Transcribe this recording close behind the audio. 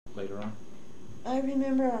later on? I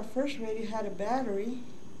remember our first radio had a battery.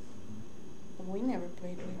 We never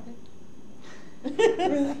played with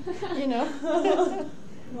it. You know.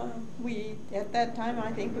 Wow. We, at that time,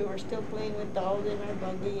 I think we were still playing with dolls in our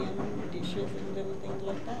buggy and dishes and little things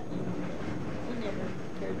like that, you know. But we never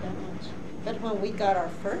cared that much. But when we got our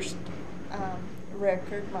first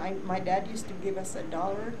record, my dad used to give us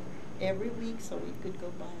 $1 every week so we could go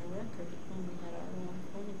buy a record when we had our own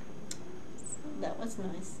phone. That was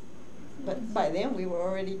nice. But by then we were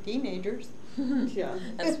already teenagers. Yeah.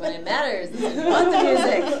 That's when it matters. When you want the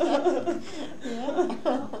music.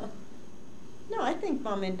 Yeah. No, I think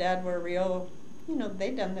Mom and Dad were real, you know,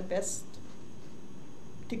 they done the best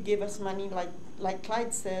to give us money. Like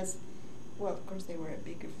Clyde says, well, of course they were a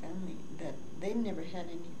bigger family, that they never had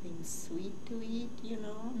anything sweet to eat, you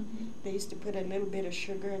know. Mm-hmm. They used to put a little bit of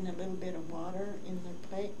sugar and a little bit of water in their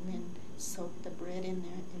plate and then soak the bread in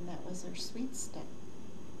there, and that was their sweet stuff.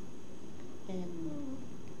 And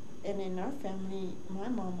in our family, my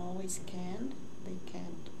mom always canned. They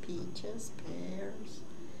canned peaches, pears,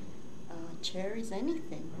 cherries,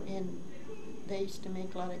 anything. And they used to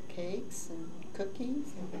make a lot of cakes and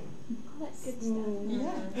cookies. All that good stuff.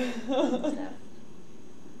 Yeah. Stuff.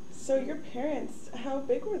 So your parents, how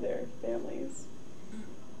big were their families?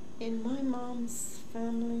 In my mom's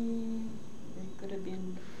family, they could have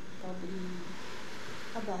been probably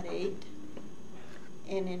about 8.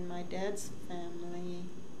 And in my dad's family,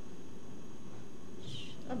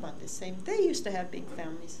 about the same. They used to have big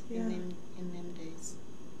families Yeah. in them days.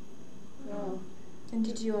 Wow. And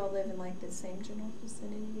did you all live in like the same general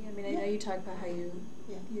vicinity? I mean, I know you talk about how you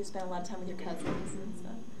spent a lot of time with your cousins and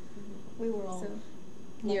stuff. We were all So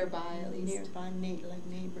nearby, at least. Nearby, like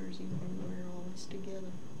neighbors. You know, we were always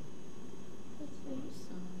together.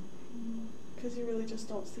 So, Because you really just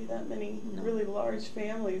don't see that many No. really large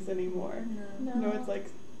families anymore. No. You know, it's like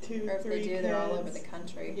 2, Or if 3 they do, kids. they're all over the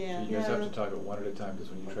country. yeah. You guys have Yeah. to talk it one at a time, because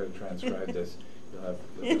when you try to transcribe this,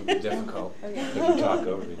 it'll be difficult Okay. if you talk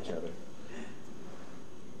over each other.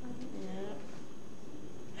 Yeah.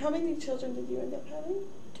 How many children did you end up having?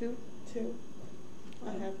 2. 2.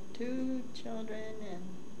 I have 2 children and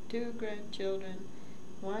 2 grandchildren,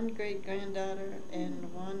 1 great-granddaughter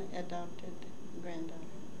and 1 adopted granddaughter.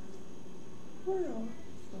 Wow.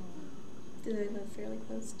 So, Do they live fairly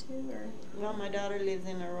close too, or? well, my daughter lives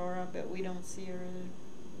in Aurora, but we don't see her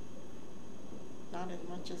not as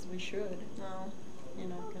much as we should. No. You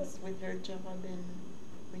know, because with her job,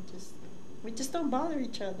 we just don't bother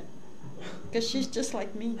each other. Because she's just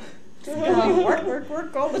like me.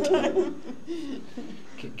 Work all the time.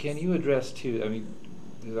 Can you address too? I mean,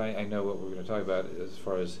 'cause I know what we're going to talk about as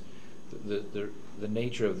far as the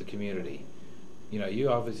nature of the community. You know, you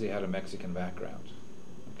obviously had a Mexican background,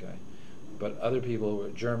 okay, but other people were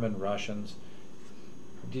German, Russians.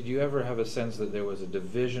 Did you ever have a sense that there was a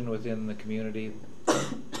division within the community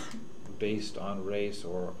based on race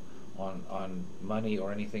or on money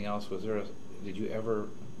or anything else? Did you ever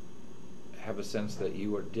have a sense that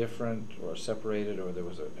you were different or separated, or there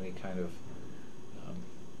was any kind of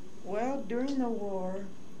Well, during the war,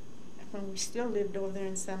 when we still lived over there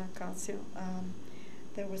in San Acacio,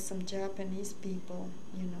 there were some Japanese people,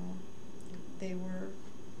 you know. They were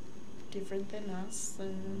different than us,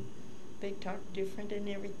 and they talked different and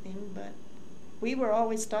everything, but we were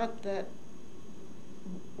always taught that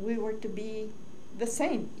we were to be the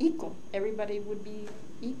same, equal. Everybody would be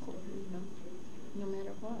equal, you know, no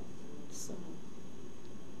matter what. So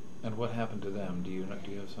And what happened to them? Do you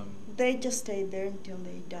have some? they just stayed there until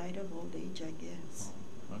they died of old age, I guess.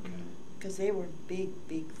 Oh, okay. Because they were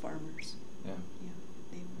big farmers. Yeah. Yeah,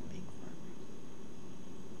 they were big farmers.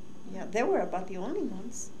 Yeah, they were about the only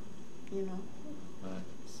ones, you know. Right.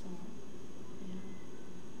 So, yeah.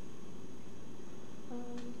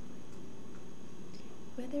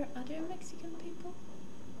 Were there other Mexican people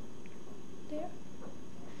there?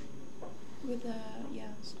 With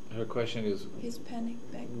a Her question is, Hispanic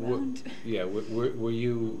background. were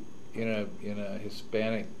you in a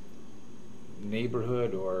Hispanic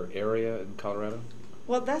neighborhood or area in Colorado?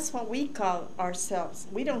 Well, that's what we call ourselves.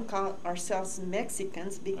 We don't call ourselves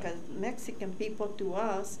Mexicans because Mexican people to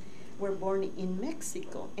us were born in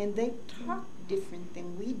Mexico and they talk different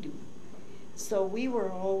than we do. So we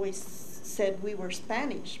were always said we were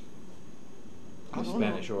Spanish. Of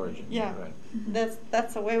Spanish origin. Yeah, Right.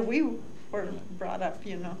 that's the way we were brought up,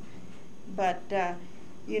 you know. But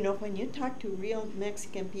you know, when you talk to real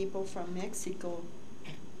Mexican people from Mexico,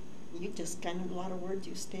 you just kind of a lot of words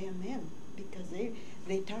you stay on them because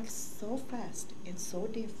they talk so fast and so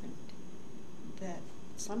different that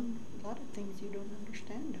a lot of things you don't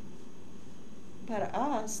understand them. But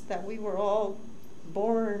us, that we were all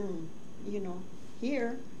born, you know,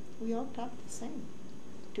 here, we all talk the same.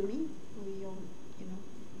 To me, we all, you know,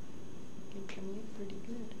 can commute pretty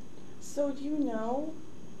good. So do you know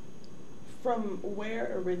from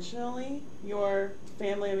where originally your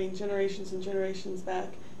family, I mean generations and generations back,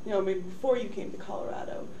 you know, maybe before you came to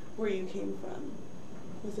Colorado, where you came from?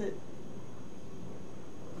 Was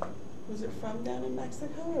it from down in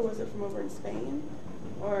Mexico, or was it from over in Spain?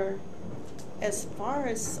 Or As far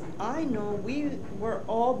as I know, we were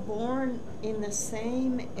all born in the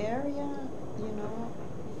same area, you know,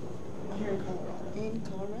 here in Colorado? in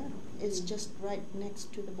Colorado. It's just right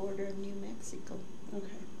next to the border of New Mexico. Okay.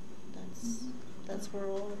 That's where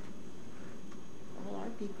all our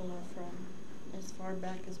people are from, as far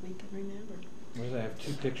back as we can remember. Well, I have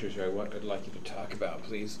two pictures here I'd like you to talk about,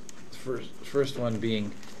 please. First one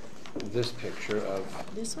being this picture of...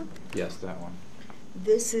 This one? Yes, that one.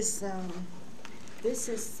 This is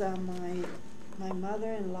my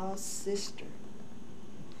mother-in-law's sister,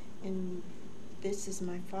 and this is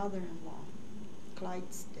my father-in-law,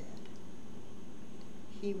 Clyde's dad.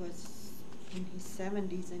 He was in his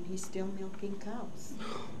 70s and he's still milking cows.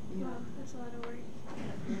 You Wow, know. that's a lot of work.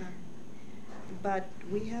 Yeah. But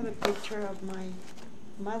we have a picture of my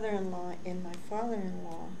mother-in-law and my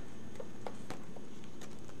father-in-law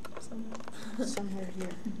somewhere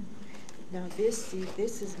here. Now this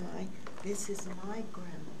is my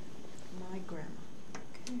grandma, Okay.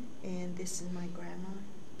 and this is my grandma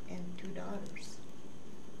and two daughters.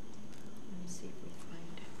 Let me see if we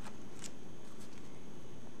find.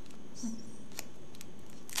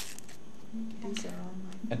 These are all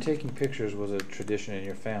my. And taking pictures was a tradition in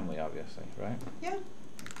your family, obviously, right? Yeah,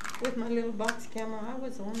 with my little box camera, I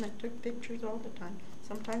was the one that took pictures all the time.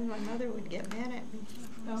 Sometimes my mother would get mad at me.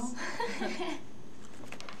 Oh.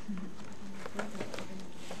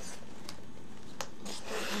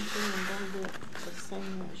 The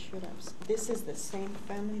same way I should have. This is the same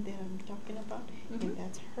family that I'm talking about, Mhm. and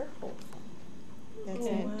that's her whole family. That's Oh,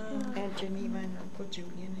 Aunt, wow. Aunt Geneva and Uncle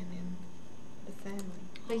Julian, and then the family.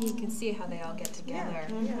 But you can see how they all get together.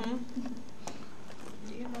 Yeah.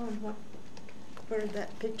 Do you know what? For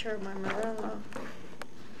that picture of my mother-in-law,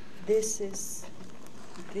 this is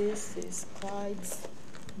Clyde's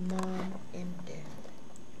mom and dad.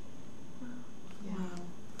 Yeah. Wow.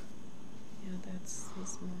 Yeah, that's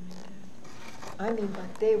his mom and dad. I mean,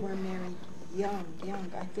 but they were married young.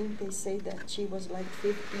 I think they say that she was like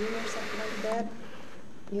 15 or something like that.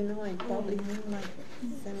 You know, and probably him like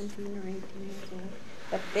 17 or 18 years old.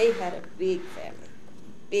 But they had a big family.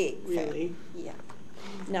 Big family. Really? Yeah.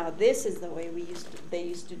 Now this is the way they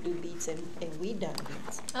used to do beets, and we done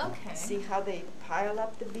beets. Okay. See how they pile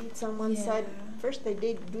up the beets on one side? Yeah. First they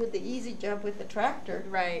did do the easy job with the tractor.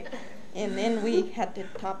 Right. And then we had to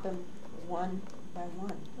top them one by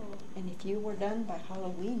one. Oh. And if you were done by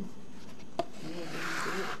Halloween, you were going to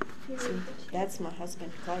do it. See, that's my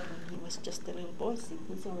husband Clyde when he was just a little boy. See,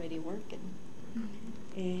 he's already working.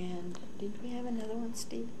 And did we have another one,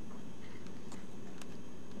 Steve?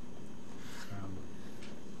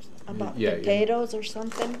 About Yeah, potatoes or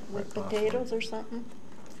something? With Right, potatoes or something?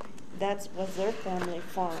 That was their family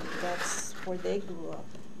farm. That's where they grew up.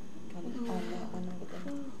 On that one over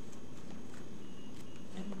there.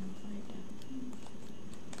 I don't know if I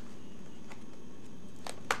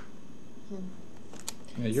done.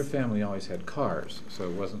 Yeah, your family always had cars, so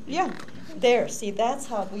it wasn't... Yeah, there, see, that's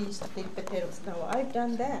how we used to pick potatoes. Now, I've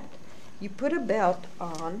done that. You put a belt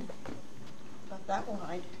on, about that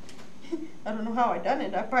wide. I don't know how I done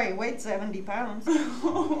it. I probably weighed 70 pounds.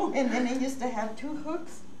 And then I used to have two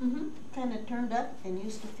hooks, Mm-hmm. kind of turned up, and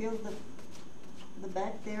used to fill the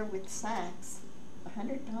back there with sacks,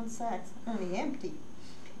 100-pound sacks, only empty.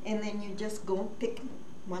 And then you just go and pick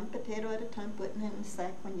one potato at a time, putting it in the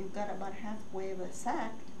sack. When you've got about halfway of a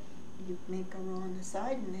sack, you make a row on the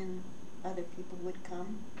side, and then other people would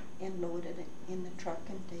come and load it in the truck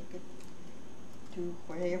and take it to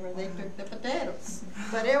wherever they took the potatoes.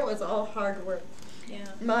 But it was all hard work. Yeah.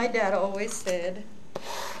 My dad always said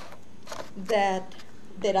that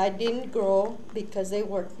I didn't grow because they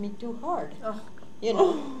worked me too hard. Oh. You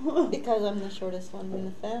know, because I'm the shortest one in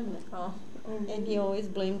the family. Oh. And he always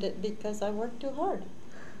blamed it because I worked too hard.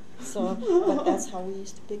 So, but that's how we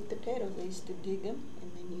used to pick potatoes. We used to dig them,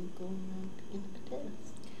 and then you go around picking the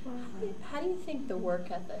potatoes. How do you think the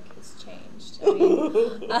work ethic has changed? I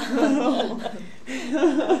mean,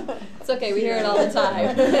 it's okay, we hear it all the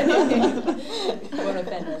time. It won't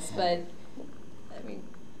offend us, but I mean,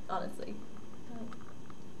 honestly.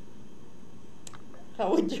 How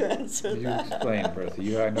would you answer You that? explain, Bertha.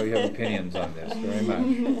 I know you have opinions on this, very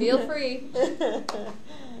much. Feel free.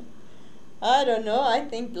 I don't know. I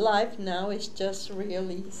think life now is just real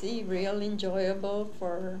easy, real enjoyable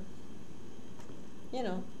for,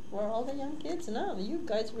 for all the young kids now. You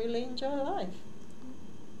guys really enjoy life.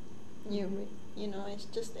 It's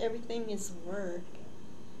just everything is work,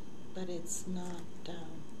 but it's not the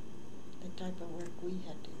type of work we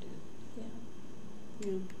had to do. Yeah.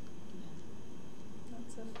 Yeah. Not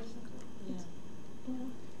so physical. Yeah. Yeah.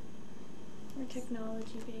 Or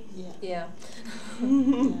technology based. Yeah. Yeah.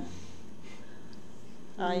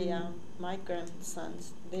 Yeah. My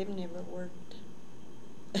grandsons, they've never worked.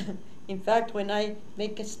 In fact, when I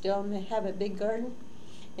have a big garden,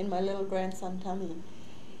 and my little grandson Tommy,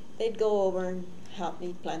 they'd go over and help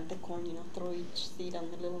me plant the corn, throw each seed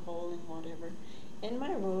on the little hole and whatever. And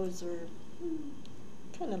my rows were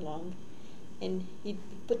kind of long. And he'd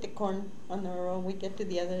put the corn on the row, we'd get to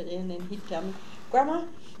the other end, and he'd tell me, Grandma,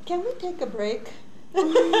 can we take a break?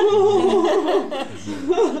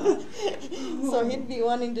 So he'd be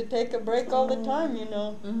wanting to take a break all the time,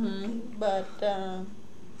 Mm-hmm. But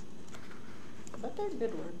they're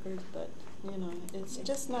good workers, but, it's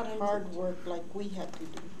just not hard work like we had to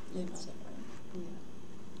do, Yeah.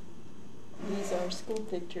 These are school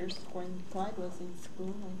pictures when Clyde was in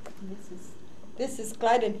school. And this is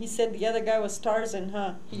Clyde, and he said the other guy was Tarzan,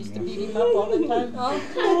 huh? He used to beat him up all the time.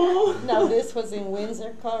 Oh. Now this was in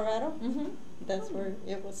Windsor, Colorado. Mm-hmm. That's where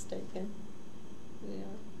it was taken.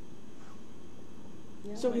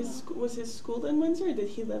 Yeah. So was his school in Windsor, or did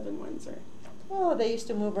he live in Windsor? Oh, they used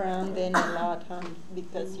to move around then a lot, huh?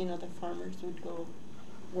 Because, the farmers would go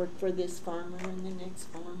work for this farmer and the next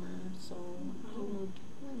farmer, so we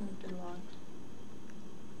moved a lot.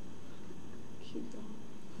 Cute though.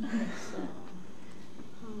 So,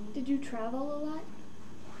 Did you travel a lot?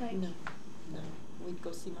 Like, no. We'd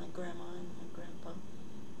go see my grandma and my grandpa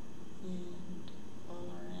and all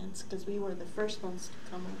our aunts, because we were the first ones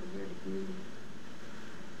to come over here to Greeley.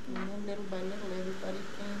 And then little by little, everybody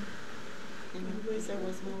came. Because there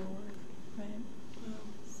was no work. Right.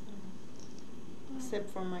 So, except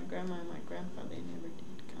for my grandma and my grandpa, they never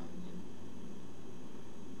did come.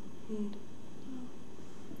 Mm.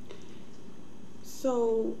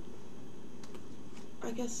 So,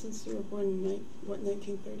 I guess since you were born in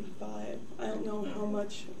 1935, I don't know how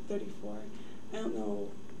much, 34, I don't know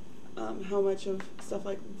how much of stuff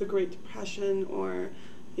like the Great Depression or,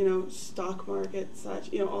 stock market,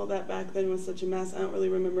 such, all that back then was such a mess. I don't really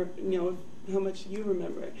remember, how much you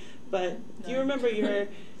remember. But do you remember your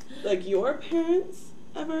parents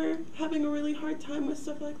ever having a really hard time with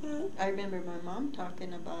stuff like that? I remember my mom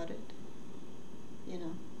talking about it.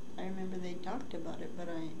 I remember they talked about it, but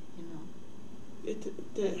It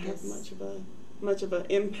didn't I have guess. much of an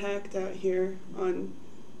impact out here on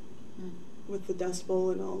with the Dust Bowl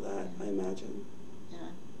and all that, I imagine.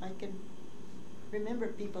 Yeah, I can remember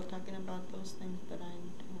people talking about those things, but I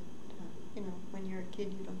don't. When you're a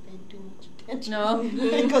kid, you don't pay too much attention. No.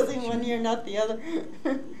 Because in one ear, not the other.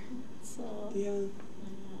 So. Yeah.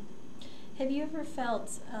 Have you ever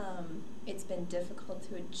felt it's been difficult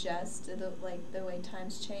to adjust to the way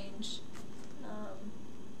times change?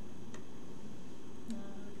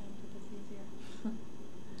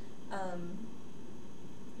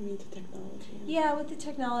 You mean to technology? Yeah, with the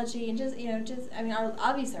technology and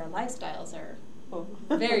obviously our lifestyles are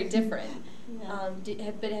very different.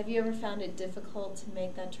 Yeah. But have you ever found it difficult to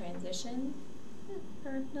make that transition?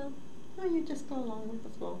 Or no? No, you just go along with the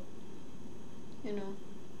flow.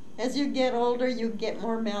 As you get older, you get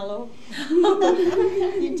more mellow.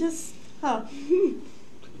 You just,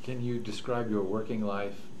 Can you describe your working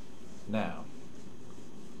life now?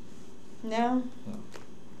 Now?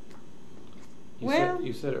 Yeah.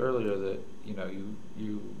 You said earlier that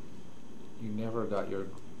you never got your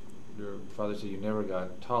father said you never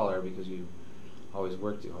got taller because you always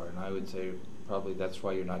worked too hard, and I would say probably that's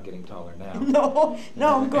why you're not getting taller now.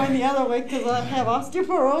 No, I'm going the other way because I have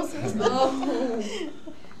osteoporosis.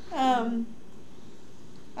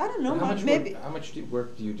 I don't know. How much maybe. How much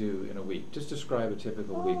work do you do in a week? Just describe a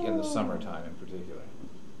typical week in the summertime in particular.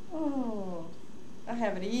 Oh, I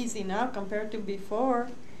have it easy now compared to before.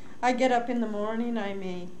 I get up in the morning, I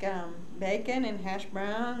make bacon and hash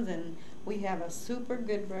browns, and we have a super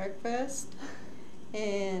good breakfast.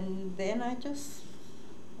 And then I just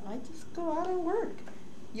go out and work.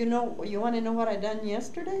 You want to know what I done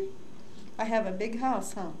yesterday? I have a big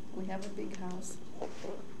house, huh? We have a big house.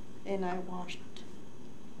 And I washed,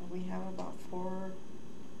 we have about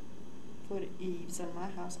 4-foot eaves in my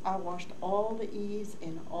house. I washed all the eaves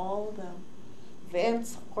and all the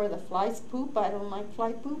vents where the flies poop. I don't like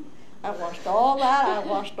fly poop. I washed all that. I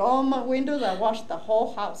washed all my windows. I washed the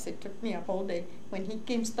whole house. It took me a whole day. When he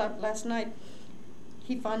came stop last night,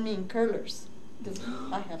 he found me in curlers because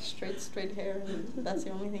I have straight hair, and that's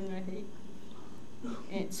the only thing I hate.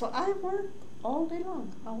 And so I work all day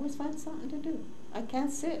long. I always find something to do. I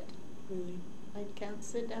can't sit. Really? I can't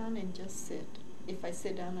sit down and just sit. If I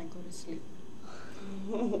sit down, I go to sleep.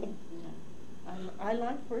 Yeah. I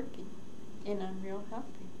like working, and I'm real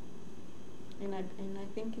happy. And I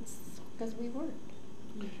think it's because we work.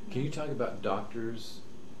 Can you talk about doctors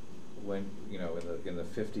when, you know, in the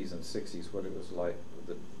 50s and 60s, what it was like,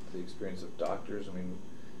 the experience of doctors? I mean,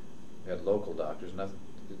 we had local doctors,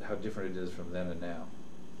 how different it is from then and now.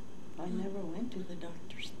 I never went to the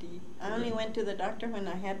doctor, Steve. I only went to the doctor when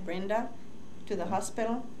I had Brenda to the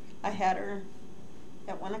hospital. I had her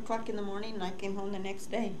at 1 o'clock in the morning, and I came home the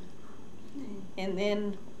next day. And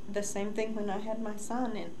then the same thing when I had my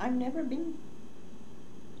son, and I've never been.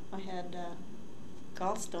 I had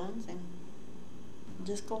gallstones, and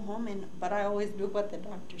just go home, but I always do what the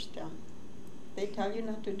doctors tell me. They tell you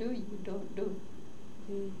not to do, you don't do.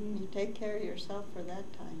 You take care of yourself for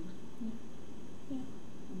that time. Yeah.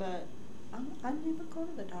 But I never go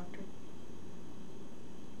to the doctor.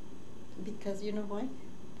 Because you know why?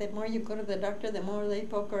 The more you go to the doctor, the more they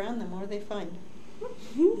poke around, the more they find.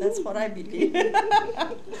 That's what I believe.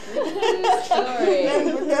 Story.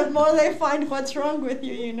 The more they find what's wrong with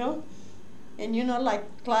you, you know. And you know,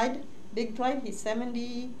 like Clyde, Big Clyde, he's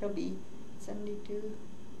 70, he'll be 72,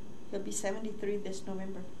 he'll be 73 this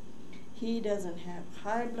November. He doesn't have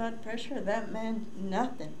high blood pressure, that man,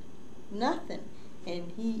 nothing.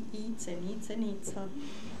 And he eats and eats and eats, huh?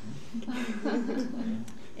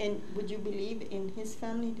 And would you believe in his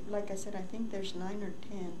family, like I said, I think there's 9 or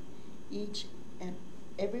 10 each, and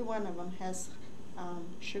every one of them has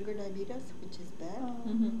sugar diabetes, which is bad,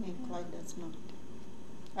 and Clyde does not.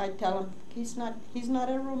 I tell him he's not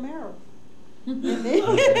a Romero.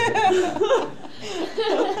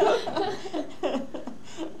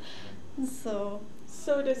 So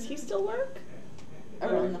does he still work?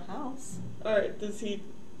 Around the house. Or does he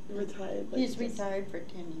retire? Like He's just- retired for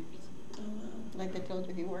 10 years. Oh wow. Like I told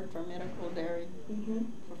you, he worked for Medical Dairy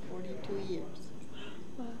for 42 years.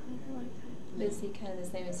 Wow, I like that. Is he kind of the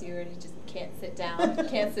same as you, or he just can't sit down,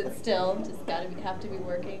 can't sit still, just have to be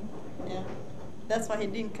working? Yeah. That's why he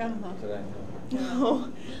didn't come, huh? Did I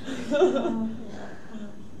No. know? Yeah.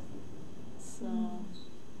 So,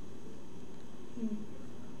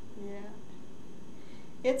 yeah.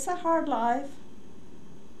 It's a hard life,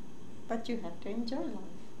 but you have to enjoy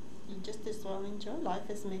life. You just as well enjoy life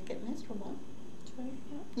as make it miserable.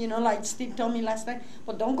 You know, like Steve told me last night,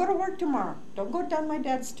 well, don't go to work tomorrow. Don't go down my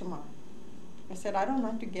dad's tomorrow. I said, I don't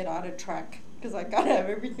like to get out of track because I got to have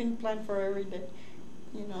everything planned for every day,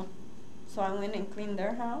 you know. So I went and cleaned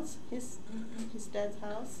their house, his dad's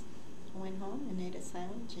house. I went home and ate a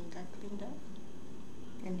sandwich and got cleaned up.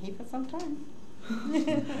 And he put some time.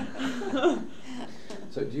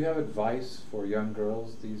 So do you have advice for young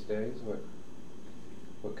girls these days?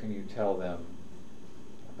 What can you tell them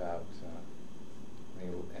about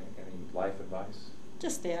any life advice?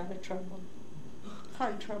 Just stay out of trouble.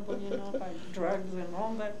 Hard trouble, you know, by drugs and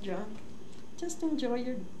all that junk. Just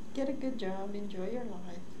get a good job, enjoy your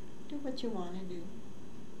life. Do what you want to do.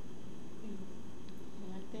 And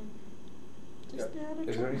I think just stay out of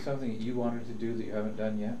Is trouble. there something you wanted to do that you haven't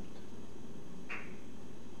done yet?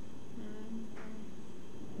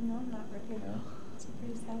 No, not really. No? It's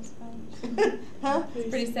pretty satisfying. Huh? It's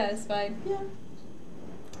pretty satisfying. Yeah.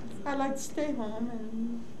 I like to stay home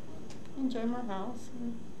and enjoy my house.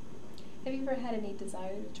 Have you ever had any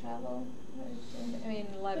desire to travel? I mean,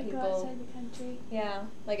 a lot of Like people. go outside the country. Yeah,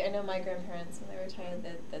 like I know my grandparents when they were retired,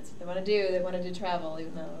 that's what they want to do. They wanted to travel,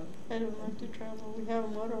 even though. I don't like to travel. We have a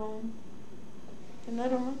motorhome. And I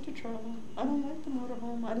don't like to travel. I don't like the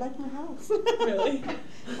motorhome. I like my house. Really?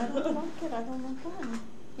 I don't like it. I don't like going.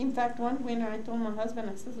 In fact, one winter I told my husband,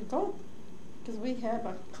 I said, go. Because we have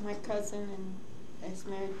my cousin and is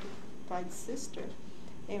married to Clyde's sister.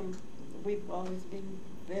 And we've always been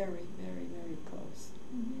very, very, very close.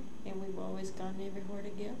 And we've always gone everywhere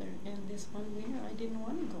together. And this one winter I didn't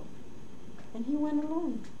want to go. And he went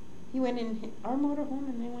alone. He went in our motorhome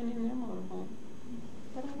and they went in their motorhome.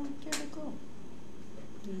 But I don't care to go.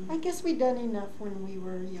 I guess we done enough when we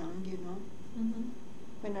were young, you know.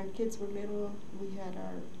 When our kids were little, we had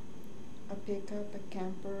a pickup, a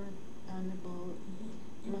camper, and a boat.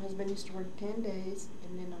 My husband used to work 10 days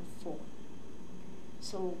and then on 4.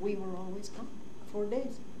 So we were always gone 4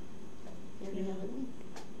 days. Every other week,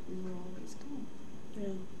 we were always gone.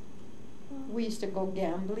 Yeah. We used to go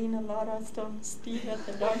gambling a lot of stuff, Steve, at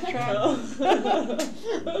the dog track.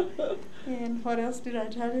 And what else did I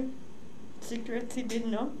tell you? Secrets he didn't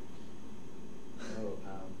know.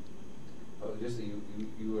 just that you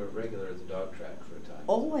were regular at the dog track for a time.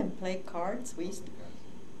 Oh, and play cards. We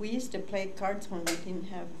used to play cards when we didn't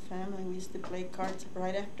have a family. We used to play cards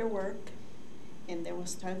right after work. And there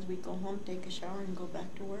was times we'd go home, take a shower, and go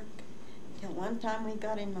back to work. Till one time we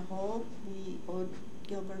got in the hole, we owed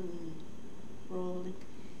Gilbert and Rolly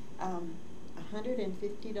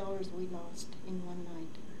 $150 we lost in one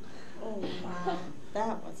night. Oh, wow.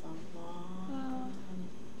 That was a lot. Wow.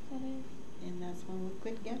 That is. And that's when we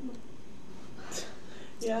quit gambling.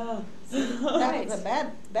 Yeah. That was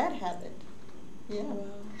a bad habit. Yeah. Wow.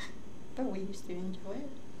 But we used to enjoy it.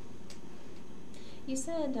 You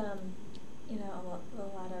said, you know, a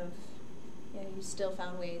lot of, you know, you still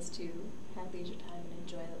found ways to have leisure time and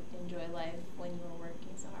enjoy life when you were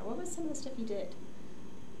working so hard. What was some of the stuff you did?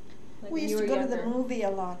 Like We when used you to were go to the younger? movie a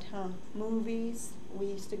lot, huh? Movies. We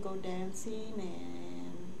used to go dancing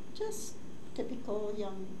and just typical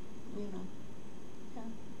young, you know, yeah,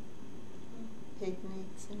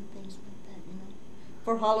 picnics and things like that, you know.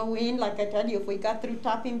 For Halloween, like I tell you, if we got through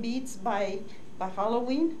topping beats by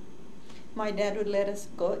Halloween, my dad would let us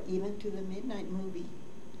go even to the midnight movie.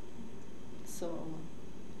 So,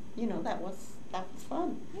 you know, that was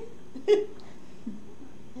fun.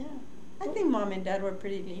 Yeah. I think Mom and Dad were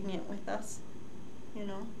pretty lenient with us, you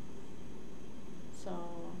know. So,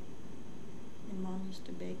 and Mom used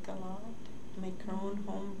to bake a lot, make her own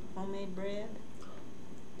homemade bread.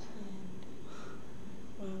 And,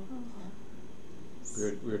 Wow.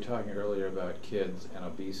 yeah. We were talking earlier about kids and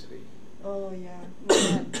obesity. Oh, yeah.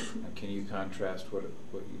 Yeah. Now, can you contrast what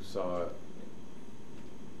you saw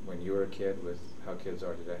when you were a kid with how kids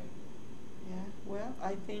are today? Yeah, well,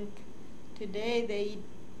 I think today they eat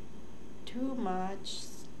too much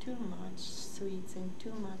sweets and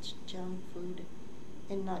too much junk food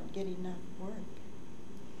and not get enough work,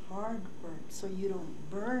 hard work, so you don't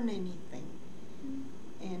burn anything.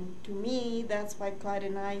 And to me, that's why Clyde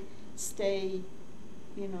and I stay,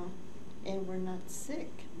 you know, and we're not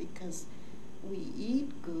sick, because we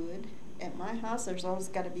eat good. At my house, there's always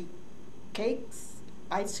got to be cakes,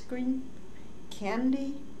 ice cream,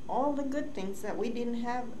 candy, all the good things that we didn't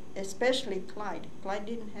have, especially Clyde. Clyde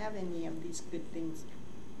didn't have any of these good things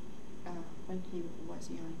when he was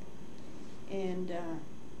young. And,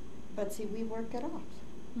 but see, we work it off.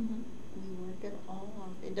 Mm-hmm. We work it all off.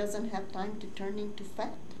 It doesn't have time to turn into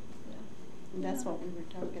fat. Yeah. And that's Yeah. what we were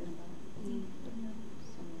talking about. Mm.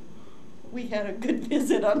 So we had a good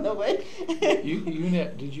visit on the way.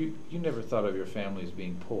 You never thought of your family as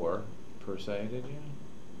being poor per se, did you?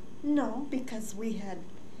 No, because we had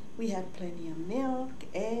plenty of milk,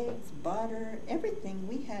 eggs, butter, everything.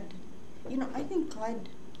 We had, you know, I think Clyde's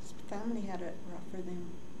family had it rougher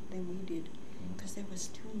than we did, because there was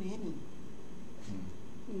too many.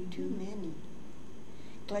 Too many.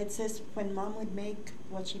 Clyde says when Mom would make,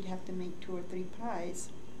 well, she'd have to make 2 or 3 pies.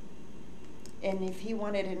 And if he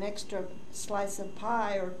wanted an extra slice of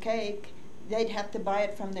pie or cake, they'd have to buy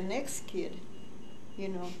it from the next kid, you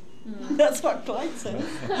know. Mm. That's what Clyde said.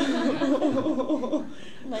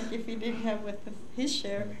 Like if he didn't have with his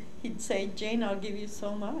share, he'd say, Jane, I'll give you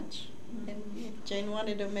so much. And if Jane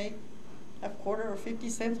wanted to make a quarter or 50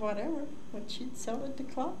 cents, whatever, but she'd sell it to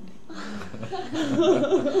Clyde.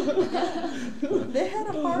 They had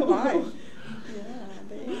a hard life.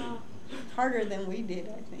 Yeah, harder than we did,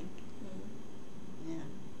 I think. Yeah.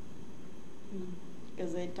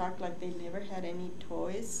 Because they talked like they never had any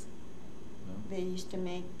toys. No? They used to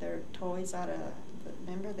make their toys out of,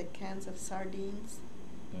 remember the cans of sardines?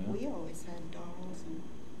 Yeah. We always had dolls and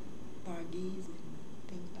Barbies and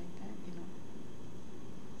things like that, you know.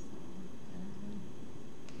 So, I don't know.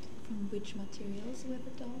 From which materials were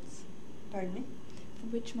the dolls? Pardon me?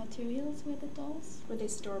 From which materials were the dolls? Were they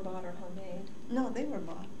store-bought or homemade? No, they were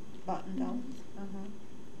bought and dolls. Mhm.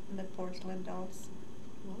 And the porcelain dolls.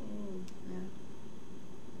 Mm. Yeah.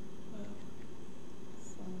 Wow.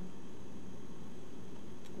 So,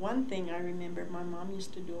 one thing I remember, my mom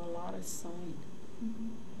used to do a lot of sewing. Mm-hmm.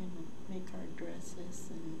 You know, make our dresses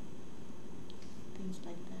and things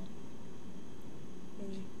like that.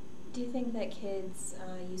 Do you think that kids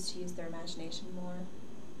used to use their imagination more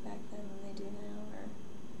back then than they do now, or?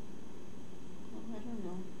 Well, I don't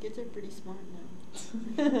know. Kids are pretty smart now.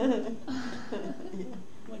 Yeah.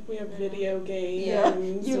 Like we have video games. Yeah,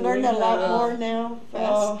 you and learn we a lot have- more now,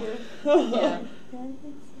 Oh. faster. Yeah. Yeah, I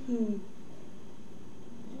think so. Hmm.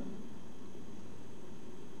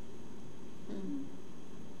 Yeah. Mm.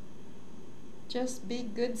 Just be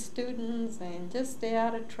good students and just stay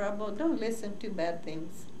out of trouble. Don't listen to bad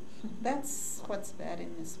things. That's what's bad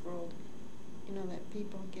in this world. You know, that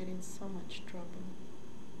people get in so much trouble.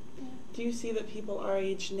 Do you see that people our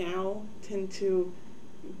age now tend to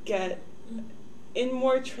get in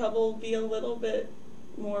more trouble, be a little bit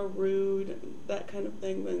more rude, that kind of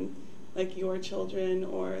thing, than like your children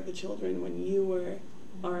or the children when you were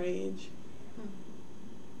our age?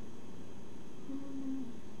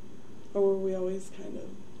 Or were we always kind of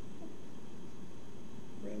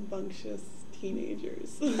rambunctious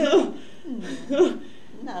teenagers? No,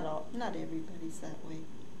 not everybody's that way.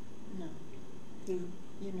 No. Yeah.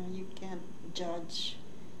 You know, you can't judge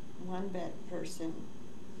one bad person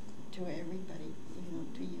to everybody, you know,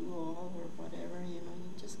 to you all or whatever, you know,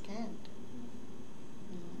 you just can't.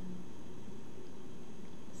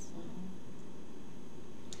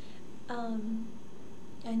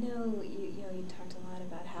 I know you talked a lot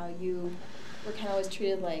about how you were kind of always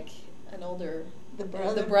treated like an older The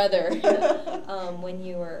brother. when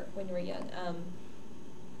you were young.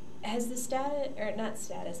 Has the status, or not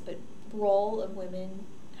status, but role of women,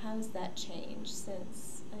 how has that changed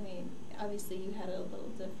since? I mean, obviously you had it a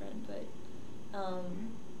little different, but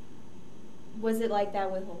was it like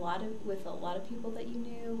that with a lot of people that you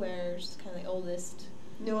knew, where just kind of the oldest?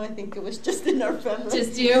 No, I think it was just in our family.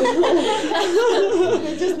 Just you? We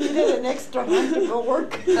just needed an extra hand to go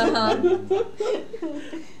work. Uh-huh.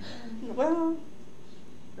 Well,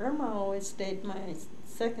 Irma always stayed, my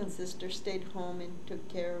second sister stayed home and took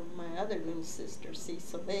care of my other little sister, see,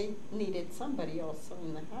 so they needed somebody also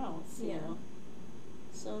in the house, you Yeah. know.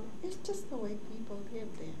 So it's just the way people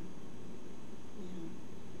live then.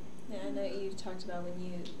 Yeah, I know you talked about when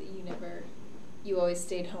you always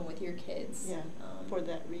stayed home with your kids. Yeah, for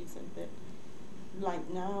that reason. That, like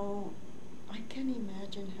now, I can't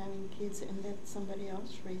imagine having kids and let somebody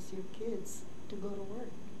else raise your kids to go to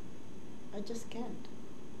work. I just can't.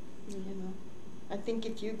 You know, I think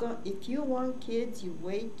if you want kids, you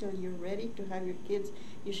wait till you're ready to have your kids.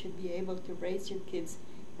 You should be able to raise your kids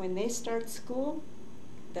when they start school.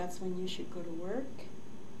 That's when you should go to work,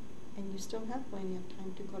 and you still have plenty of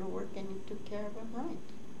time to go to work, and you took care of them right.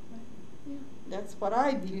 Yeah, that's what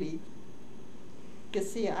I believe.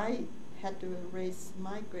 Because see, I had to raise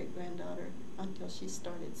my great-granddaughter until she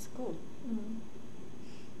started school. Mm-hmm.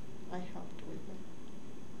 I helped with her.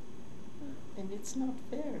 And it's not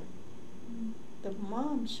fair. Mm-hmm. The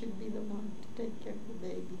mom should be the one to take care of the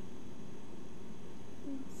baby.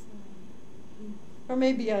 So, or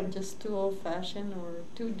maybe I'm just too old-fashioned or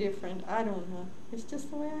too different. I don't know. It's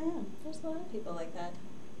just the way I am. There's a lot of people like that.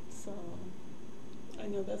 So, I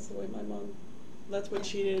know that's the way my mom, that's what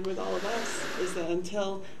she did with all of us, is that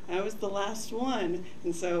until I was the last one.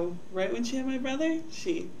 And so right when she had my brother,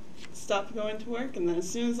 she stopped going to work, and then as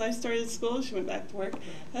soon as I started school, she went back to work.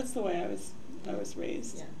 That's the way I was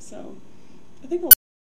raised. Yeah. So I think